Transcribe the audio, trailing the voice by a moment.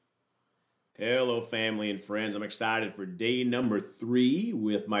Hello, family and friends. I'm excited for day number 3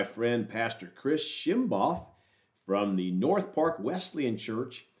 with my friend Pastor Chris Shimboff from the North Park Wesleyan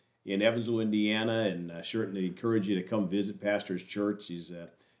Church in Evansville, Indiana. And I certainly encourage you to come visit Pastor's church. He's a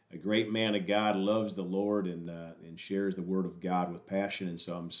great man of God, loves the Lord, and shares the Word of God with passion. And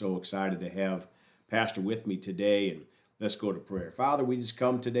so I'm so excited to have Pastor with me today. And let's go to prayer. Father, we just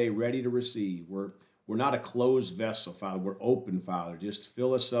come today ready to receive. We're not a closed vessel, Father. We're open, Father. Just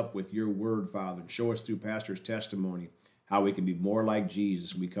fill us up with your word, Father, and show us through Pastor's testimony how we can be more like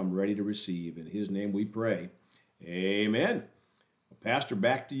Jesus. We come ready to receive. In his name we pray. Amen. Pastor,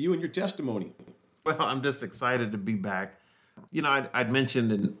 back to you and your testimony. Well, I'm just excited to be back. You know, I'd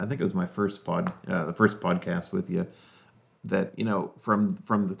mentioned, and I think it was my first the first podcast with you, that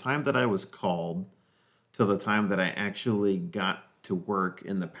from the time that I was called to the time that I actually got to work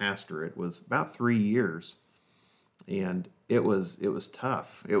in the pastorate was about 3 years, and it was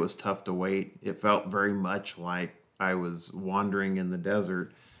tough. It was tough to wait. It felt very much like I was wandering in the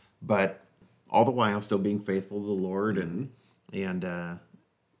desert, but all the while still being faithful to the Lord, and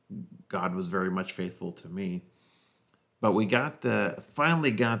God was very much faithful to me. But we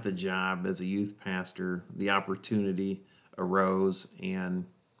finally got the job as a youth pastor. The opportunity arose, and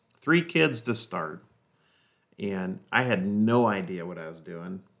 3 kids to start. And I had no idea what I was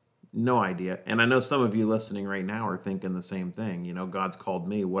doing. No idea. And I know some of you listening right now are thinking the same thing. You know, God's called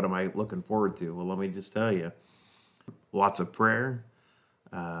me. What am I looking forward to? Well, let me just tell you. Lots of prayer.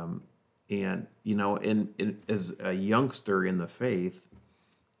 And, as a youngster in the faith,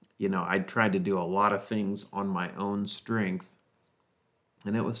 I tried to do a lot of things on my own strength.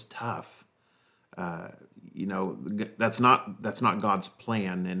 And it was tough. That's not God's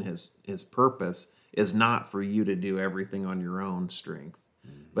plan, and his purpose is not for you to do everything on your own strength,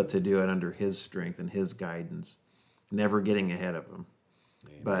 but to do it under his strength and his guidance, never getting ahead of him.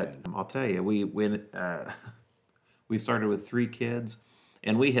 Amen. But I'll tell you, we started with 3 kids,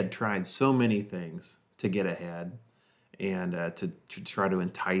 and we had tried so many things to get ahead and to try to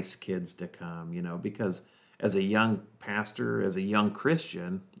entice kids to come, because as a young pastor, as a young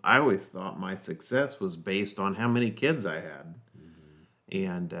Christian, I always thought my success was based on how many kids I had.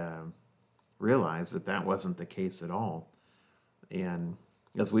 And realized that wasn't the case at all. And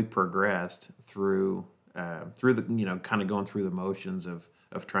as we progressed through the kind of going through the motions of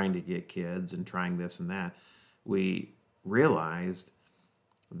trying to get kids and trying this and that, we realized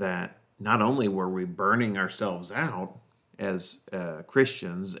that not only were we burning ourselves out as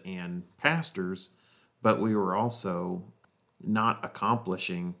Christians and pastors, but we were also not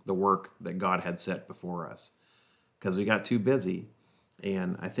accomplishing the work that God had set before us because we got too busy.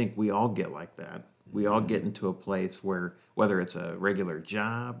 And I think we all get like that. We all get into a place where, whether it's a regular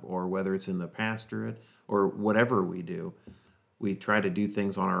job or whether it's in the pastorate or whatever we do, we try to do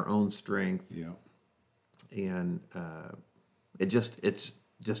things on our own strength. Yeah. And it just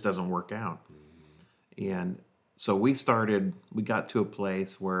doesn't work out. And so we got to a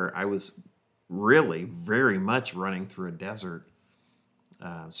place where I was really very much running through a desert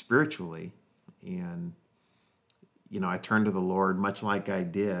spiritually. And I turned to the Lord much like I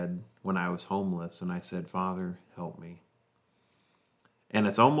did when I was homeless, and I said, Father, help me. And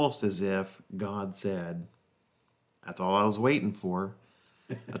it's almost as if God said, that's all I was waiting for.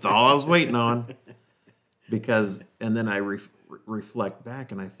 That's all I was waiting on. And then I reflect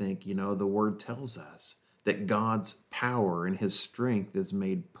back and I think, the Word tells us that God's power and his strength is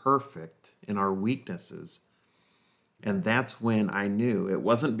made perfect in our weaknesses. And that's when I knew it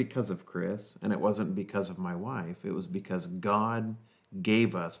wasn't because of Chris and it wasn't because of my wife. It was because God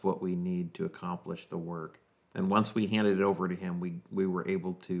gave us what we need to accomplish the work. And once we handed it over to him, we were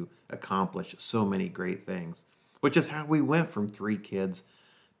able to accomplish so many great things, which is how we went from 3 kids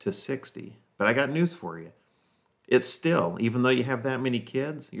to 60. But I got news for you. It's still, even though you have that many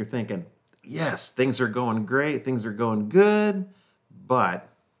kids, you're thinking, yes, things are going great, things are going good, but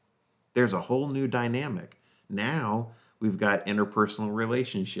there's a whole new dynamic. Now we've got interpersonal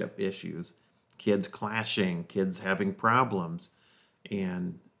relationship issues, kids clashing, kids having problems.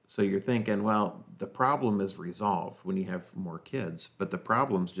 And so you're thinking, well, the problem is resolved when you have more kids, but the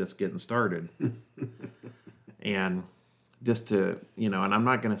problem's just getting started. And just to, and I'm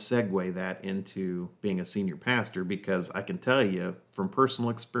not going to segue that into being a senior pastor, because I can tell you from personal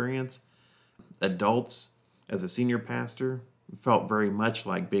experience, adults as a senior pastor felt very much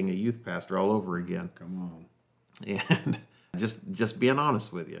like being a youth pastor all over again. Come on. And just being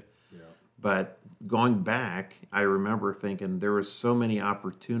honest with you. Yeah. But going back, I remember thinking there were so many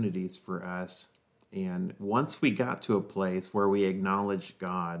opportunities for us. And once we got to a place where we acknowledged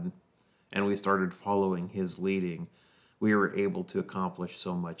God and we started following his leading, we were able to accomplish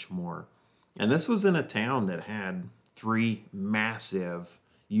so much more. And this was in a town that had 3 massive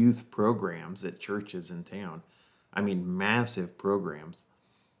youth programs at churches in town. I mean, massive programs.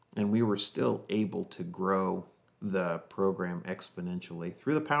 And we were still able to grow the program exponentially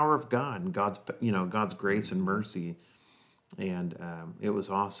through the power of God and God's grace and mercy. And it was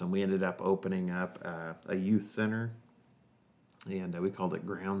awesome. We ended up opening up a youth center, and we called it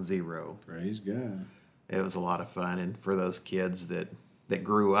Ground Zero. Praise God. It was a lot of fun. And for those kids that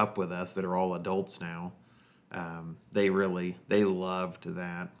grew up with us, that are all adults now, they loved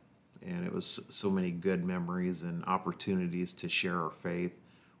that. And it was so many good memories and opportunities to share our faith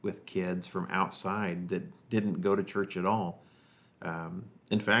with kids from outside that didn't go to church at all.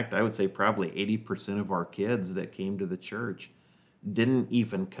 In fact, I would say probably 80% of our kids that came to the church didn't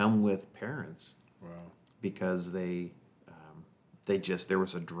even come with parents. Wow. Because there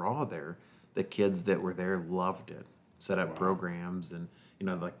was a draw there. The kids that were there loved it. Set up programs, and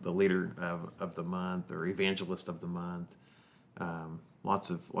like the leader of the month or evangelist of the month.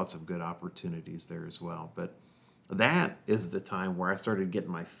 Lots of good opportunities there as well. But that is the time where I started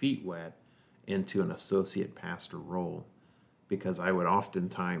getting my feet wet into an associate pastor role, because I would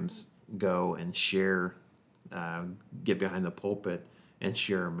oftentimes go and share, get behind the pulpit and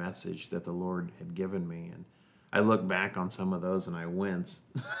share a message that the Lord had given me. And I look back on some of those and I wince.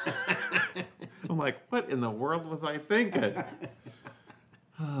 I'm like, what in the world was I thinking?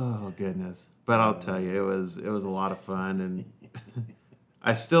 Oh, goodness. But I'll tell you, it was a lot of fun, and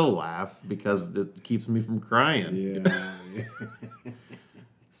I still laugh because it keeps me from crying. Yeah.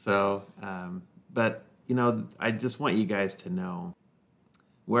 So, but, I just want you guys to know,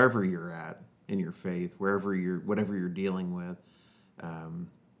 wherever you're at in your faith, whatever you're dealing with,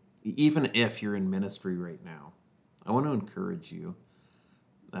 even if you're in ministry right now, I want to encourage you,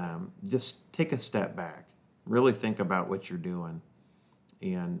 just take a step back, really think about what you're doing.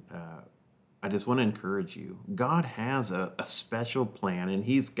 And I just want to encourage you. God has a special plan, and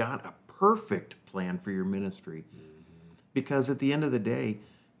he's got a perfect plan for your ministry. Mm-hmm. Because at the end of the day,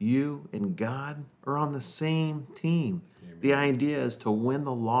 you and God are on the same team. Amen. The idea is to win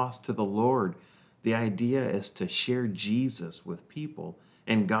the lost to the Lord. The idea is to share Jesus with people.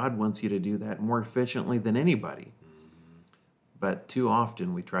 And God wants you to do that more efficiently than anybody. Mm-hmm. But too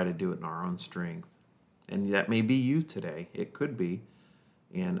often we try to do it in our own strength. And that may be you today. It could be.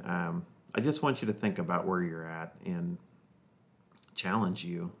 And I just want you to think about where you're at and challenge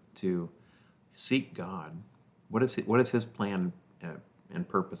you to seek God. What is his plan and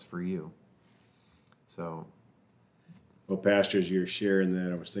purpose for you? So, well, Pastor, as you're sharing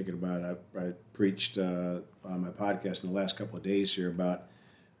that, I was thinking about, I preached on my podcast in the last couple of days here about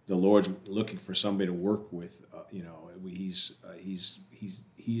the Lord's looking for somebody to work with.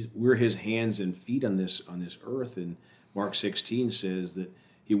 We're his hands and feet on this earth, and Mark 16 says that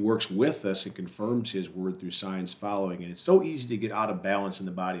he works with us and confirms his word through signs following. And it's so easy to get out of balance in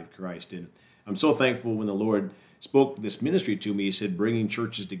the body of Christ. And I'm so thankful when the Lord spoke this ministry to me. He said, bringing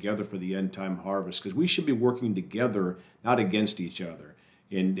churches together for the end time harvest, because we should be working together, not against each other.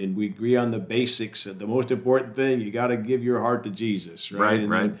 And we agree on the basics. The most important thing, you got to give your heart to Jesus, right? And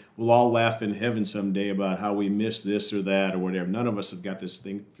right. Then we'll all laugh in heaven someday about how we missed this or that or whatever. None of us have got this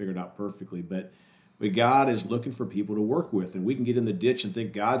thing figured out perfectly, but God is looking for people to work with. And we can get in the ditch and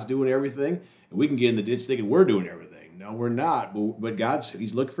think God's doing everything, and we can get in the ditch thinking we're doing everything. No, we're not. But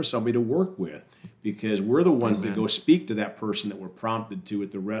he's looking for somebody to work with, because we're the ones Amen. That go speak to that person that we're prompted to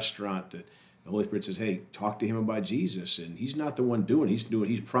at the restaurant. That the Holy Spirit says, hey, talk to him about Jesus. And he's not the one doing it.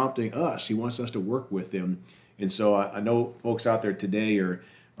 He's prompting us. He wants us to work with him. And so I know folks out there today are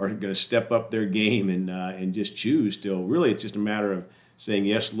going to step up their game and just choose still. Really, it's just a matter of saying,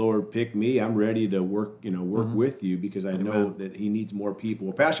 yes, Lord, pick me. I'm ready to work mm-hmm. with you, because I know that he needs more people.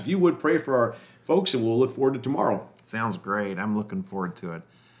 Well, Pastor, if you would pray for our folks, and we'll look forward to tomorrow. Sounds great. I'm looking forward to it.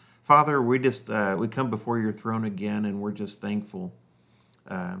 Father, we come before your throne again, and we're just thankful.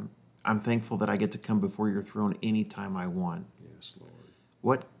 I'm thankful that I get to come before your throne anytime I want. Yes,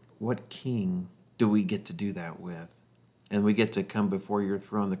 Lord. What king do we get to do that with? And we get to come before your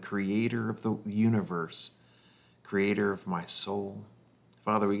throne, the creator of the universe, creator of my soul.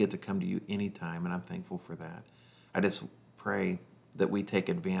 Father, we get to come to you anytime, and I'm thankful for that. I just pray that we take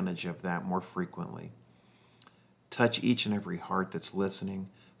advantage of that more frequently. Touch each and every heart that's listening.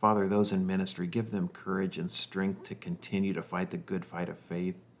 Father, those in ministry, give them courage and strength to continue to fight the good fight of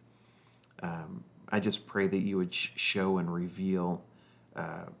faith. I just pray that you would show and reveal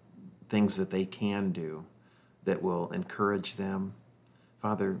things that they can do that will encourage them.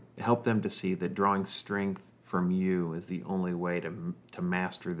 Father, help them to see that drawing strength from you is the only way to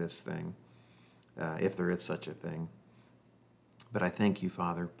master this thing, if there is such a thing. But I thank you,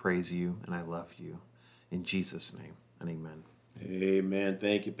 Father, praise you, and I love you. In Jesus' name, and amen. Amen.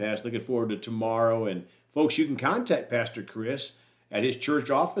 Thank you, Pastor. Looking forward to tomorrow. And folks, you can contact Pastor Chris at his church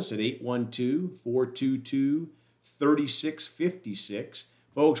office at 812-422-3656.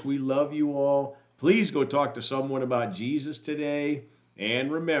 Folks, we love you all. Please go talk to someone about Jesus today.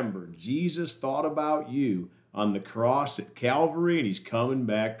 And remember, Jesus thought about you on the cross at Calvary, and he's coming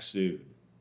back soon.